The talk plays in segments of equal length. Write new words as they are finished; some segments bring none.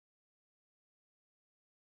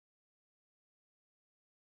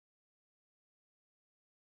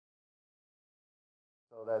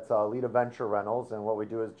That's Lead Adventure Rentals, and what we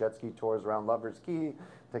do is jet ski tours around Lover's Key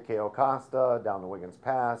to Cayo Costa, down to Wiggins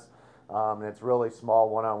Pass, and it's really small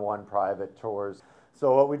one-on-one private tours.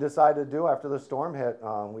 So what we decided to do after the storm hit,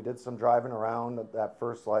 we did some driving around that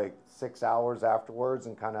first like 6 hours afterwards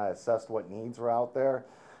and kind of assessed what needs were out there,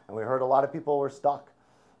 and we heard a lot of people were stuck.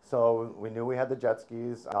 So we knew we had the jet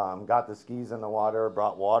skis, got the skis in the water,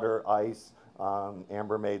 brought water, ice.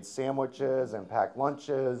 Amber made sandwiches and packed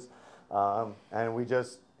lunches, and we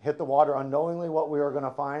just hit the water unknowingly what we were going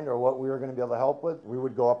to find or what we were going to be able to help with. We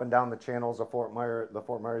would go up and down the channels of the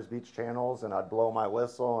Fort Myers Beach channels, and I'd blow my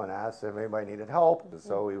whistle and ask if anybody needed help.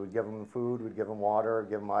 So we would give them food, we'd give them water,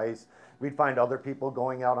 give them ice. We'd find other people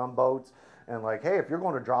going out on boats and like, hey, if you're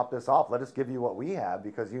going to drop this off, let us give you what we have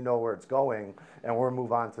because you know where it's going, and we'll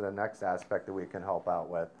move on to the next aspect that we can help out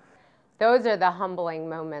with. Those are the humbling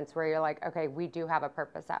moments where you're like, okay, we do have a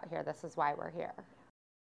purpose out here. This is why we're here.